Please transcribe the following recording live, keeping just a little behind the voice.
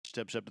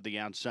steps up to the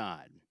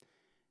outside.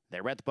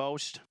 They're at the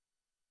post.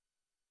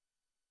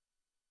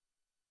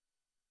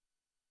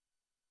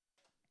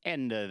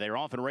 And they're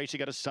off and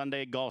racing at a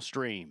Sunday at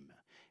Gulfstream.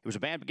 It was a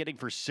bad beginning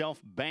for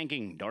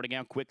Self-Banking. Darting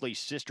out quickly,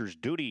 Sister's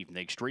Duty from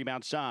the extreme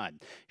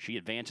outside. She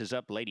advances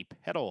up. Lady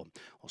Petal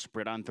will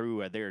spread on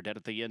through there, dead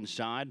at the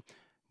inside.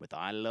 With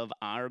I Love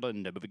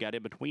Ireland, moving out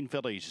in between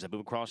fillies.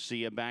 Move across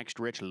the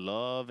backstretch.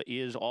 Love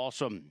is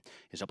Awesome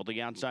is up on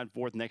the outside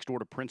fourth. Next door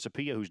to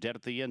Principia, who's dead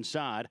at the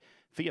inside.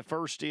 Fia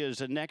First is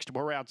next to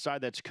her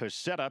outside. That's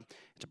Casetta.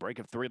 It's a break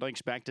of 3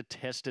 lengths back to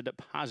Tested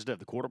Positive.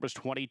 The quarter was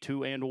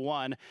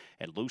 22-1.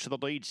 And loose of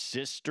the lead,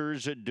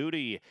 Sister's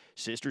Duty.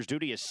 Sister's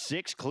Duty is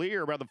 6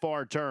 clear around the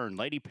far turn.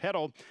 Lady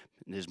Petal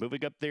is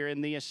moving up there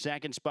in the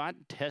second spot.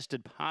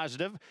 Tested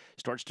Positive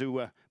starts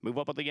to move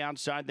up on the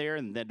outside there,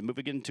 and then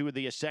moving into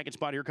the second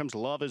spot. Here comes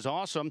Love is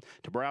Awesome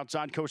to her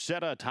outside.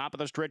 Cosetta, top of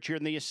the stretch here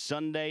in the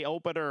Sunday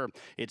opener.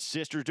 It's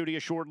Sister's Duty, a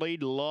short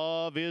lead.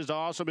 Love is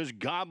Awesome is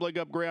gobbling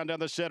up ground down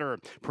the center.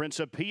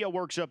 Principia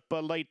works up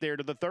late there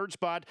to the third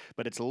spot,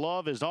 but it's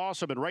Love is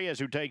Awesome and Reyes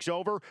who takes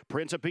over.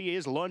 Principia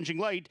is lunging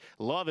late.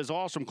 Love is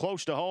Awesome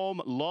close to home.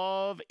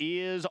 Love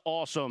is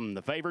Awesome.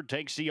 The favorite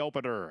takes the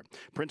opener.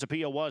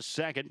 Principia was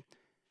second.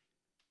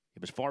 It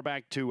was far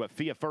back to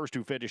Fia First,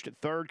 who finished at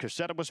third.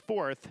 Casetta was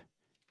fourth.